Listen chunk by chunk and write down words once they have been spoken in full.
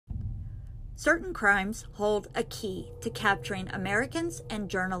Certain crimes hold a key to capturing Americans' and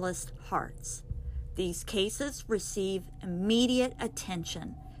journalists' hearts. These cases receive immediate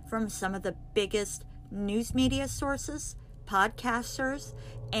attention from some of the biggest news media sources, podcasters,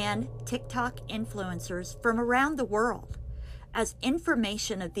 and TikTok influencers from around the world, as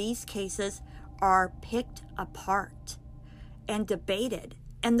information of these cases are picked apart and debated,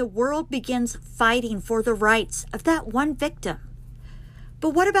 and the world begins fighting for the rights of that one victim.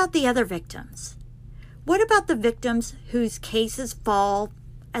 But what about the other victims? What about the victims whose cases fall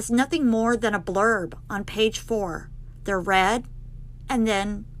as nothing more than a blurb on page 4? They're read and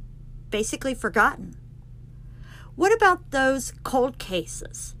then basically forgotten. What about those cold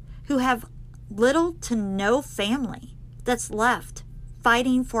cases who have little to no family that's left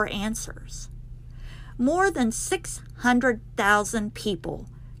fighting for answers? More than 600,000 people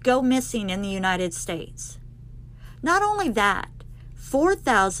go missing in the United States. Not only that,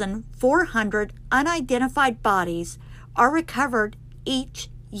 4,400 unidentified bodies are recovered each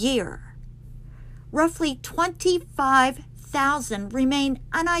year. Roughly 25,000 remain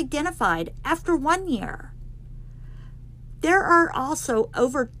unidentified after 1 year. There are also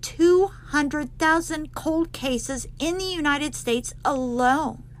over 200,000 cold cases in the United States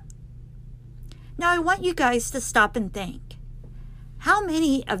alone. Now, I want you guys to stop and think. How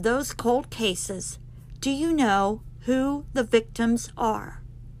many of those cold cases do you know who the victims are?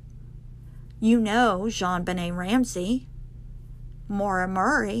 You know JonBenet Ramsey, Maura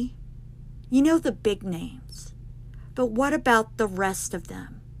Murray. You know the big names. But what about the rest of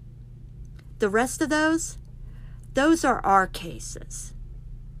them? The rest of those are our cases.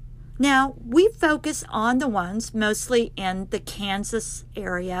 Now, we focus on the ones mostly in the Kansas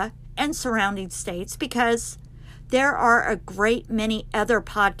area and surrounding states because there are a great many other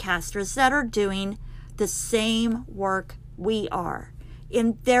podcasters that are doing the same work we are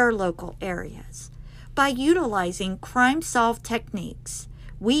in their local areas. By utilizing crime solve techniques,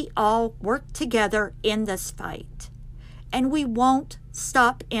 we all work together in this fight. And we won't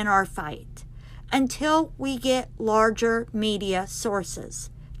stop in our fight until we get larger media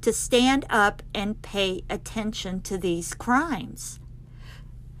sources to stand up and pay attention to these crimes.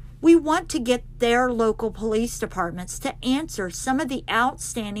 We want to get their local police departments to answer some of the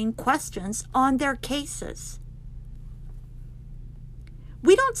outstanding questions on their cases.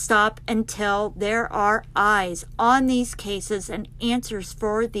 We don't stop until there are eyes on these cases and answers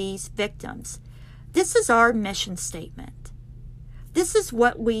for these victims. This is our mission statement. This is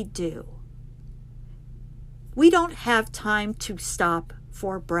what we do. We don't have time to stop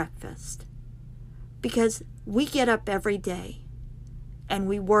for breakfast because we get up every day and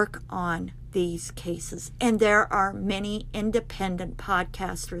we work on these cases. And there are many independent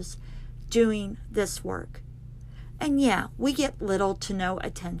podcasters doing this work. And yeah, we get little to no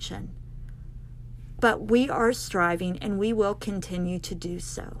attention. But we are striving and we will continue to do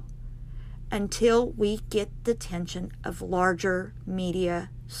so until we get the attention of larger media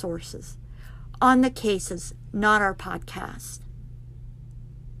sources on the cases, not our podcast.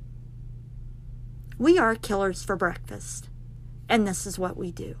 We are killers for breakfast. And this is what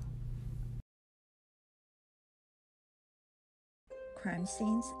we do. Crime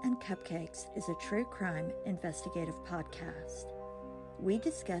Scenes and Cupcakes is a true crime investigative podcast. We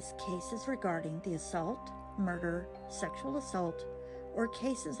discuss cases regarding the assault, murder, sexual assault, or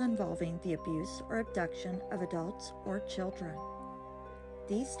cases involving the abuse or abduction of adults or children.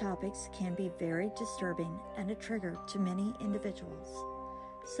 These topics can be very disturbing and a trigger to many individuals.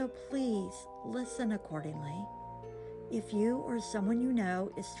 So please listen accordingly. If you or someone you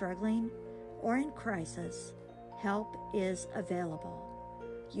know is struggling or in crisis, help is available.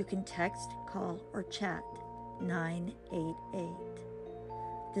 You can text, call, or chat 988.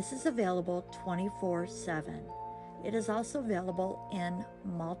 This is available 24/7. It is also available in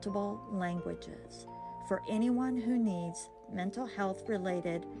multiple languages for anyone who needs mental health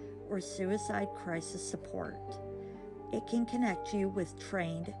related or suicide crisis support. It can connect you with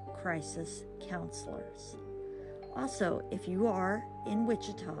trained crisis counselors. Also, if you are in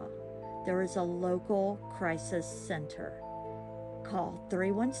Wichita, there is a local crisis center. Call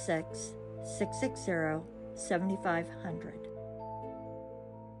 316-660-7500.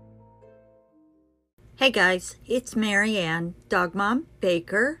 Hey guys, it's Mary Ann, Dog Mom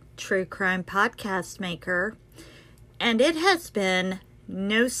Baker, True Crime Podcast Maker, and it has been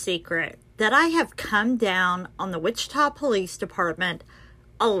no secret that I have come down on the Wichita Police Department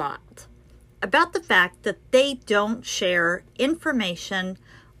a lot about the fact that they don't share information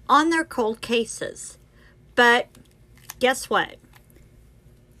on their cold cases. But guess what?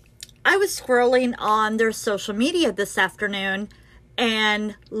 I was scrolling on their social media this afternoon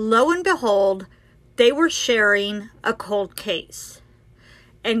And lo and behold, they were sharing a cold case.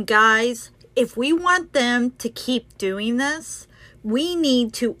 And guys, if we want them to keep doing this, we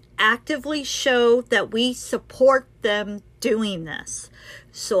need to actively show that we support them doing this.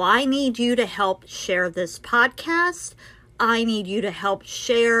 So I need you to help share this podcast. I need you to help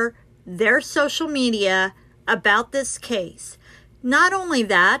share their social media about this case. Not only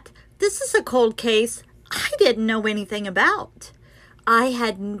that, this is a cold case I didn't know anything about. I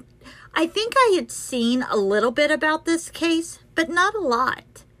think I had seen a little bit about this case, but not a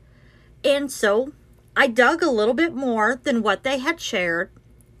lot. And so I dug a little bit more than what they had shared.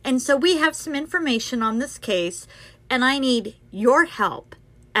 And so we have some information on this case, and I need your help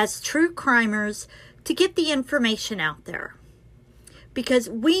as true crimers to get the information out there. Because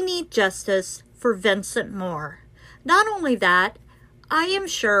we need justice for Vincent Moore. Not only that, I am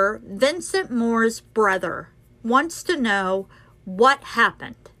sure Vincent Moore's brother wants to know what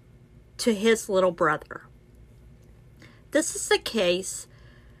happened to his little brother. This is a case.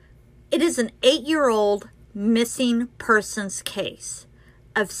 It is an 8-year-old missing persons case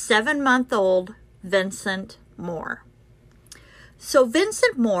of 7-month-old Vincent Moore. So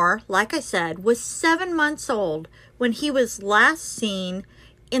Vincent Moore, like I said, was 7 months old when he was last seen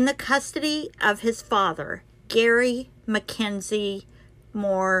in the custody of his father, Gary Mackenzie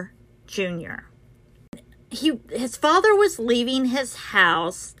Moore Jr. His father was leaving his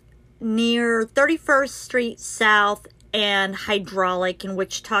house near 31st Street South and Hydraulic in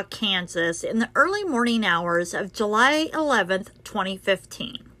Wichita, Kansas in the early morning hours of July 11th,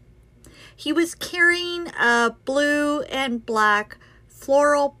 2015. He was carrying a blue and black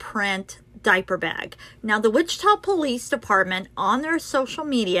floral print diaper bag. Now, the Wichita Police Department on their social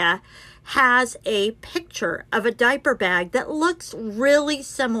media has a picture of a diaper bag that looks really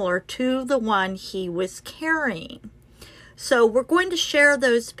similar to the one he was carrying. So we're going to share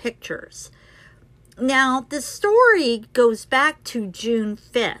those pictures. Now, the story goes back to June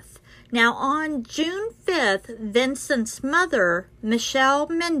 5th. Now, on June 5th, Vincent's mother, Michelle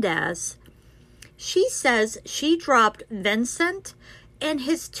Mendez, she says she dropped Vincent and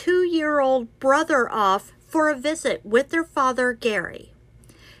his 2-year-old brother off for a visit with their father, Gary.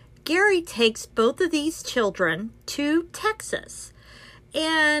 Gary takes both of these children to Texas,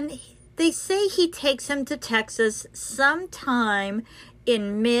 and they say he takes him to Texas sometime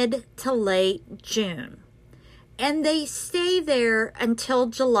in mid to late June. And they stay there until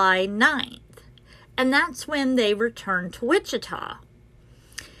July 9th. And that's when they return to Wichita.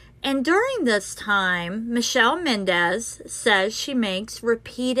 And during this time, Michelle Mendez says she makes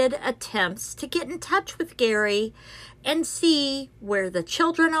repeated attempts to get in touch with Gary and see where the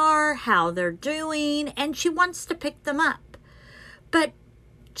children are, how they're doing, and she wants to pick them up. But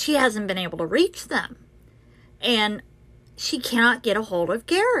she hasn't been able to reach them. And she cannot get a hold of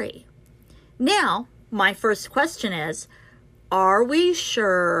Gary. Now, my first question is, are we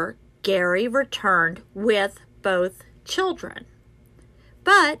sure Gary returned with both children?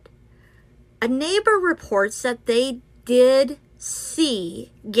 But a neighbor reports that they did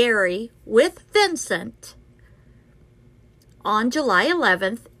see Gary with Vincent on July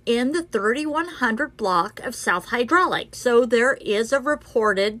 11th in the 3100 block of South Hydraulic. So there is a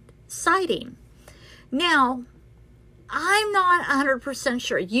reported sighting. Now, I'm not 100%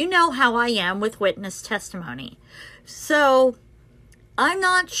 sure. You know how I am with witness testimony. So I'm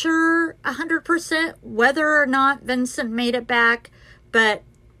not sure 100% whether or not Vincent made it back, but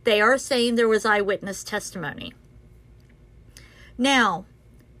they are saying there was eyewitness testimony. Now,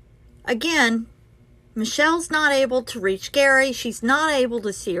 again, Michelle's not able to reach Gary. She's not able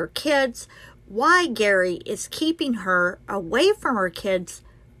to see her kids. Why Gary is keeping her away from her kids,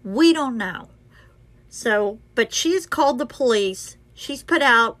 we don't know. So, but she's called the police. She's put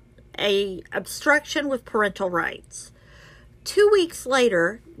out a obstruction with parental rights. 2 weeks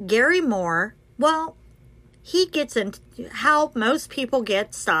later, Gary Moore, well, he gets into how most people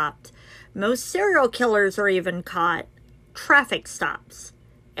get stopped. Most serial killers are even caught. Traffic stops.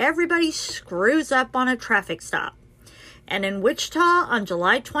 Everybody screws up on a traffic stop. And in Wichita on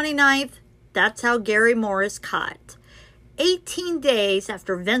July 29th, that's how Gary Moore is caught. 18 days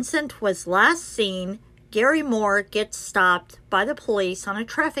after Vincent was last seen, Gary Moore gets stopped by the police on a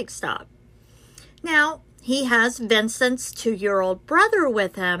traffic stop. Now, he has Vincent's 2-year-old brother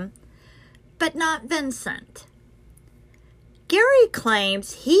with him, but not Vincent. Gary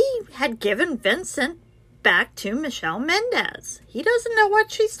claims he had given Vincent back to Michelle Mendez. He doesn't know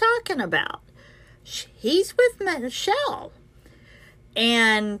what she's talking about. He's with Michelle.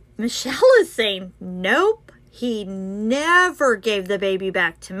 And Michelle is saying, nope, he never gave the baby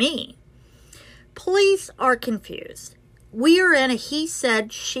back to me. Police are confused. we are in a he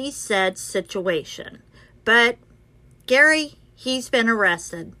said, she said situation. But Gary, he's been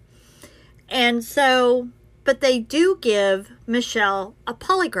arrested. And so, but they do give Michelle a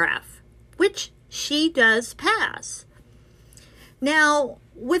polygraph, which she does pass. Now,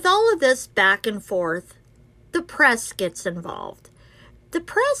 with all of this back and forth, the press gets involved. The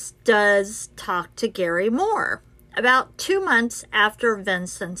press does talk to Gary Moore. About 2 months after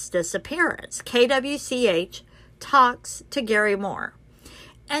Vincent's disappearance, KWCH talks to Gary Moore.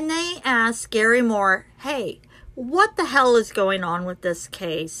 And they ask Gary Moore, hey, what the hell is going on with this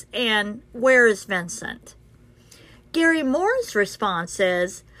case? And where is Vincent? Gary Moore's response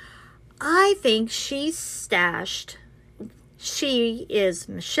is, I think she's stashed. She is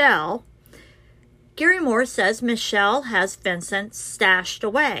Michelle. Gary Moore says Michelle has Vincent stashed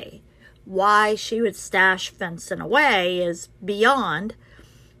away. Why she would stash Vincent away is beyond.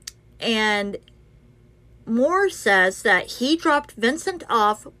 And Moore says that he dropped Vincent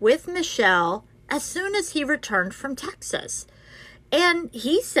off with Michelle as soon as he returned from Texas. And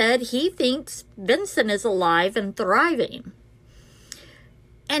he said he thinks Vincent is alive and thriving.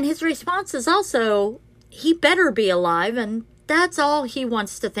 And his response is also, he better be alive, and that's all he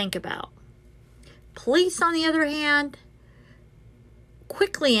wants to think about. Police, on the other hand,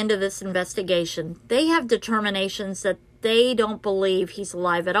 quickly into this investigation, they have determinations that they don't believe he's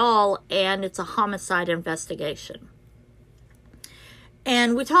alive at all, and it's a homicide investigation.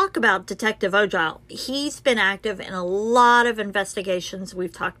 And we talk about Detective Ogile. He's been active in a lot of investigations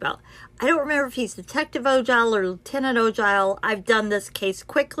we've talked about. I don't remember if he's Detective Ogile or Lieutenant Ogile. I've done this case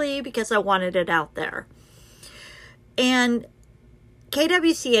quickly because I wanted it out there. And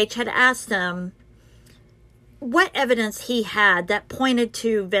KWCH had asked him what evidence he had that pointed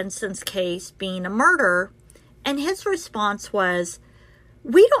to Vincent's case being a murder. And his response was,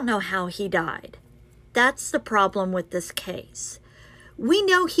 we don't know how he died. That's the problem with this case. We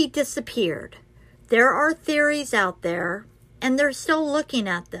know he disappeared. There are theories out there, and they're still looking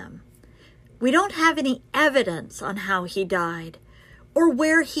at them. We don't have any evidence on how he died or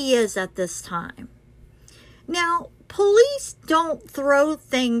where he is at this time. Now, police don't throw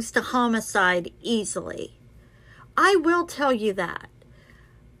things to homicide easily. I will tell you that.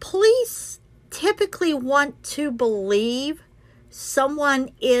 Police typically want to believe someone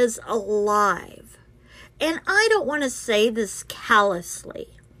is alive. And I don't want to say this callously,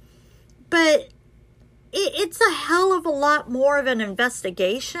 but it's a hell of a lot more of an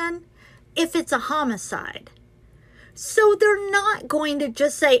investigation if it's a homicide. So they're not going to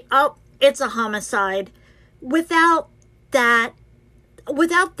just say, oh, it's a homicide without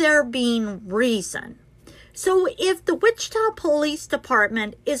there being reason. So if the Wichita Police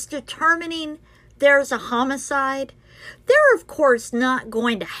Department is determining there's a homicide, they're, of course, not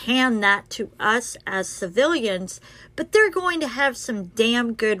going to hand that to us as civilians, but they're going to have some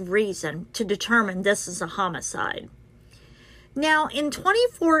damn good reason to determine this is a homicide. Now, in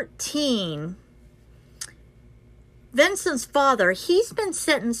 2014, Vincent's father, he's been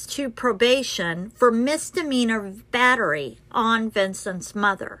sentenced to probation for misdemeanor battery on Vincent's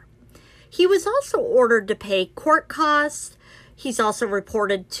mother. He was also ordered to pay court costs. He's also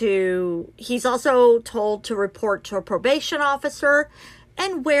told to report to a probation officer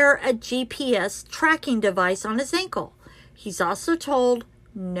and wear a GPS tracking device on his ankle. He's also told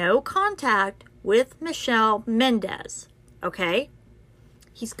no contact with Michelle Mendez. Okay?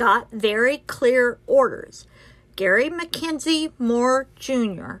 He's got very clear orders. Gary Mackenzie Moore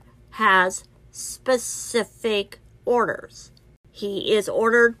Jr. has specific orders. He is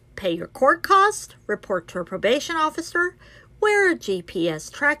ordered, pay your court costs, report to a probation officer, wear a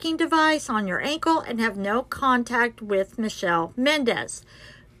GPS tracking device on your ankle, and have no contact with Michelle Mendez.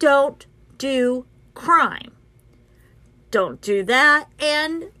 Don't do crime. Don't do that,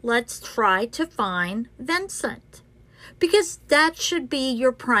 and let's try to find Vincent. Because that should be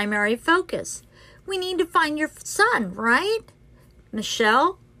your primary focus. We need to find your son, right?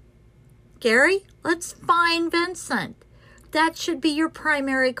 Michelle? Gary? Let's find Vincent. That should be your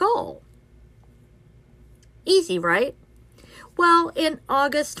primary goal. Easy, right? Well, in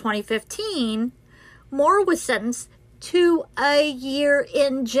August 2015, Moore was sentenced to a year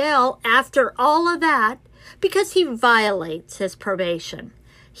in jail after all of that because he violates his probation.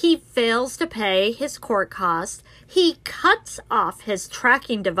 He fails to pay his court costs, he cuts off his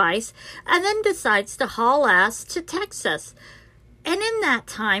tracking device, and then decides to haul ass to Texas. And in that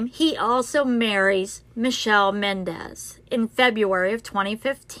time, he also marries Michelle Mendez in February of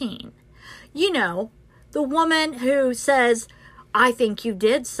 2015. You know, the woman who says, I think you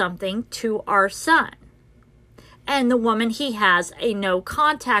did something to our son. And the woman he has a no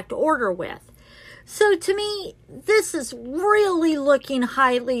contact order with. So to me, this is really looking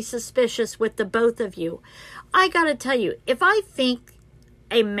highly suspicious with the both of you. I gotta tell you, if I think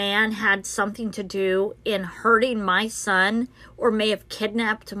a man had something to do in hurting my son or may have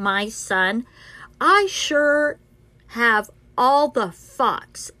kidnapped my son, I sure have all the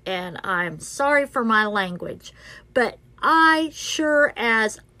fucks, and I'm sorry for my language, but I sure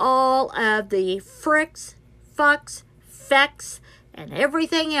as all of the fricks, fucks, fecks, and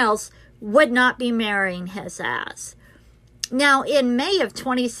everything else would not be marrying his ass. Now, in May of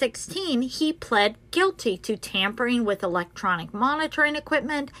 2016, he pled guilty to tampering with electronic monitoring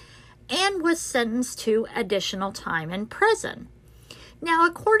equipment and was sentenced to additional time in prison. Now,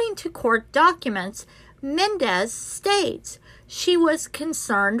 according to court documents, Mendez states she was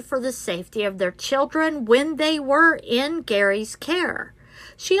concerned for the safety of their children when they were in Gary's care.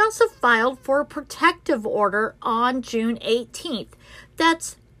 She also filed for a protective order on June 18th.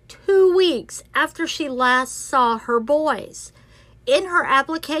 That's 2 weeks after she last saw her boys. In her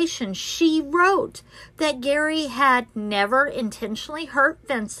application, she wrote that Gary had never intentionally hurt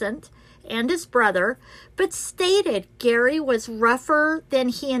Vincent and his brother, but stated Gary was rougher than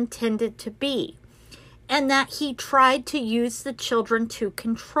he intended to be, and that he tried to use the children to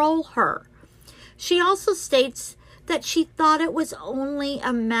control her. She also states that she thought it was only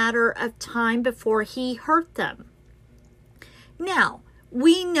a matter of time before he hurt them. Now,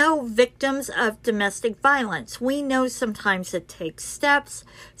 we know victims of domestic violence. We know sometimes it takes steps,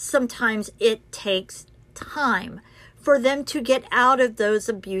 sometimes it takes time for them to get out of those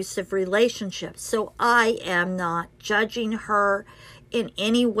abusive relationships. So I am not judging her in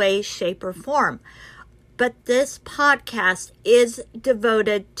any way, shape, or form. But this podcast is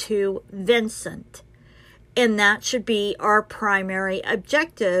devoted to Vincent, and that should be our primary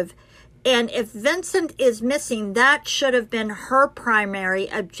objective. And if Vincent is missing, that should have been her primary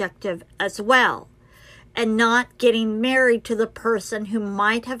objective as well, and not getting married to the person who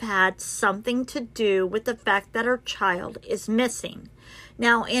might have had something to do with the fact that her child is missing.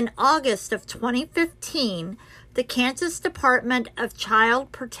 Now, in August of 2015, the Kansas Department of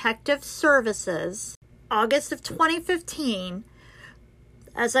Child Protective Services, August of 2015,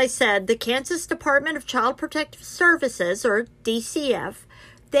 as I said, the Kansas Department of Child Protective Services, or DCF,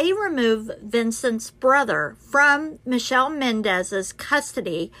 they remove Vincent's brother from Michelle Mendez's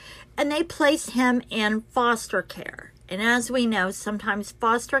custody, and they place him in foster care. And as we know, sometimes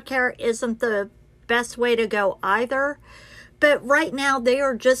foster care isn't the best way to go either. But right now, they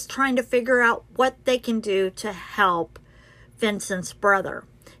are just trying to figure out what they can do to help Vincent's brother.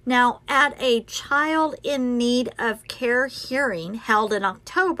 Now, at a child in need of care hearing held in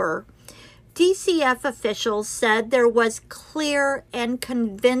October, DCF officials said there was clear and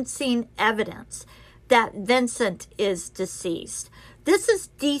convincing evidence that Vincent is deceased. This is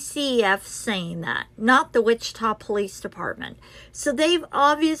DCF saying that, not the Wichita Police Department. So they've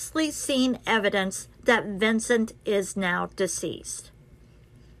obviously seen evidence that Vincent is now deceased.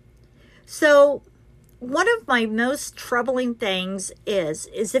 So one of my most troubling things is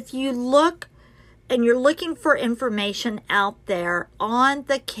if you look and you're looking for information out there on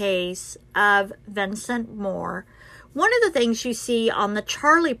the case of Vincent Moore, one of the things you see on the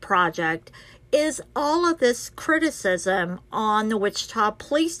Charlie Project is all of this criticism on the Wichita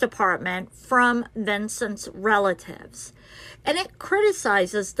Police Department from Vincent's relatives. And it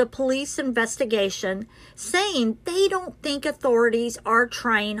criticizes the police investigation, saying they don't think authorities are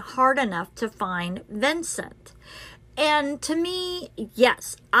trying hard enough to find Vincent. And to me,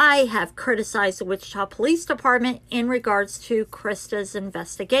 yes, I have criticized the Wichita Police Department in regards to Krista's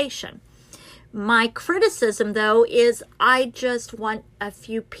investigation. My criticism, though, is I just want a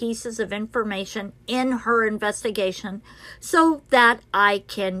few pieces of information in her investigation so that I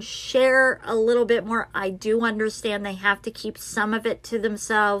can share a little bit more. I do understand they have to keep some of it to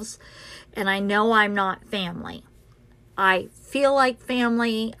themselves, and I know I'm not family. I feel like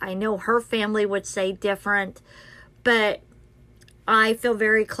family. I know her family would say different. But I feel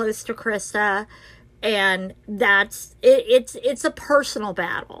very close to Krista, and that's it. It's a personal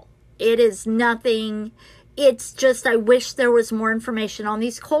battle. It is nothing. It's just I wish there was more information on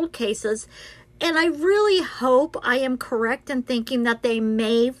these cold cases, and I really hope I am correct in thinking that they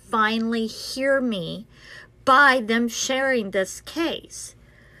may finally hear me by them sharing this case.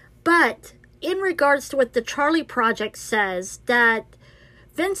 But in regards to what the Charlie Project says, that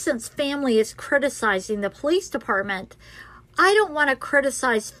Vincent's family is criticizing the police department, I don't want to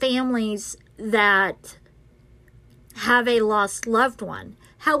criticize families that have a lost loved one.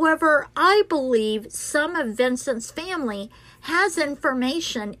 However, I believe some of Vincent's family has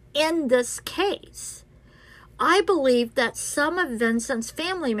information in this case. I believe that some of Vincent's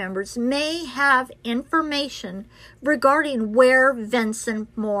family members may have information regarding where Vincent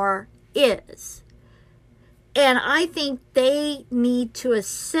Moore is. And I think they need to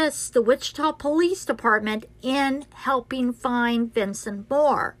assist the Wichita Police Department in helping find Vincent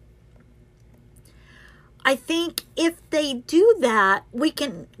Moore. I think if they do that,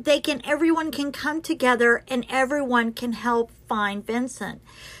 everyone can come together and everyone can help find Vincent.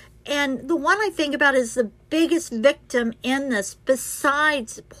 And the one I think about is the biggest victim in this,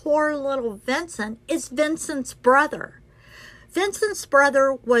 besides poor little Vincent, is Vincent's brother. Vincent's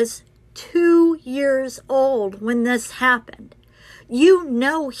brother was 2 years old when this happened. You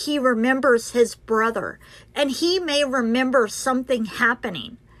know he remembers his brother, and he may remember something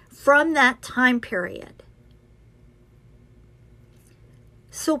happening from that time period.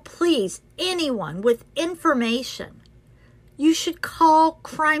 So please, anyone with information, you should call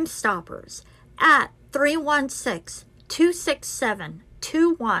Crime Stoppers at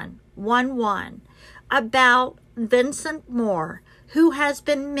 316-267-2111 about Vincent Moore, who has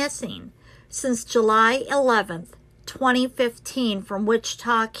been missing since July 11th, 2015 from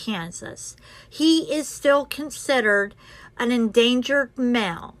Wichita, Kansas. He is still considered an endangered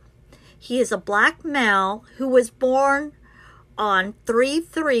male. He is a black male who was born on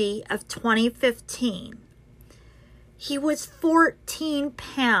 3/3 of 2015. He was 14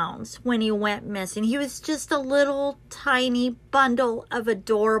 pounds when he went missing. He was just a little tiny bundle of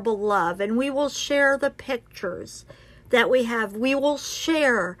adorable love. And we will share the pictures that we have. We will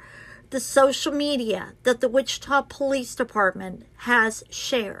share the social media that the Wichita Police Department has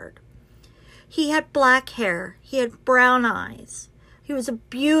shared. He had black hair. He had brown eyes. He was a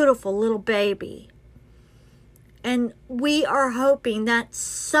beautiful little baby. And we are hoping that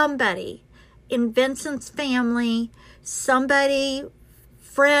somebody in Vincent's family, somebody,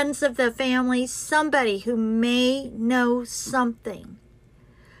 friends of the family, somebody who may know something,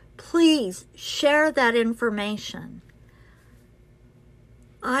 please share that information.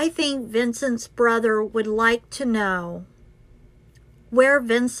 I think Vincent's brother would like to know where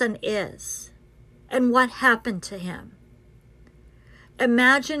Vincent is and what happened to him.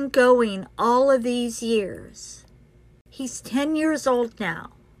 Imagine going all of these years. He's 10 years old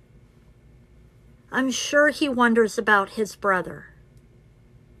now. I'm sure he wonders about his brother.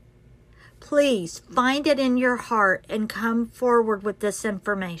 Please find it in your heart and come forward with this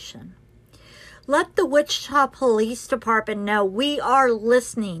information. Let the Wichita Police Department know we are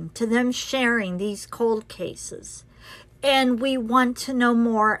listening to them sharing these cold cases. And we want to know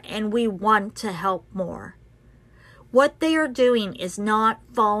more and we want to help more. What they are doing is not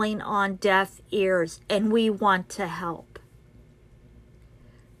falling on deaf ears, and we want to help.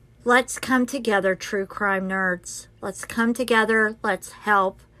 Let's come together, true crime nerds. Let's come together, let's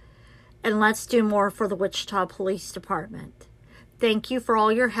help, and let's do more for the Wichita Police Department. Thank you for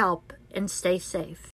all your help, and stay safe.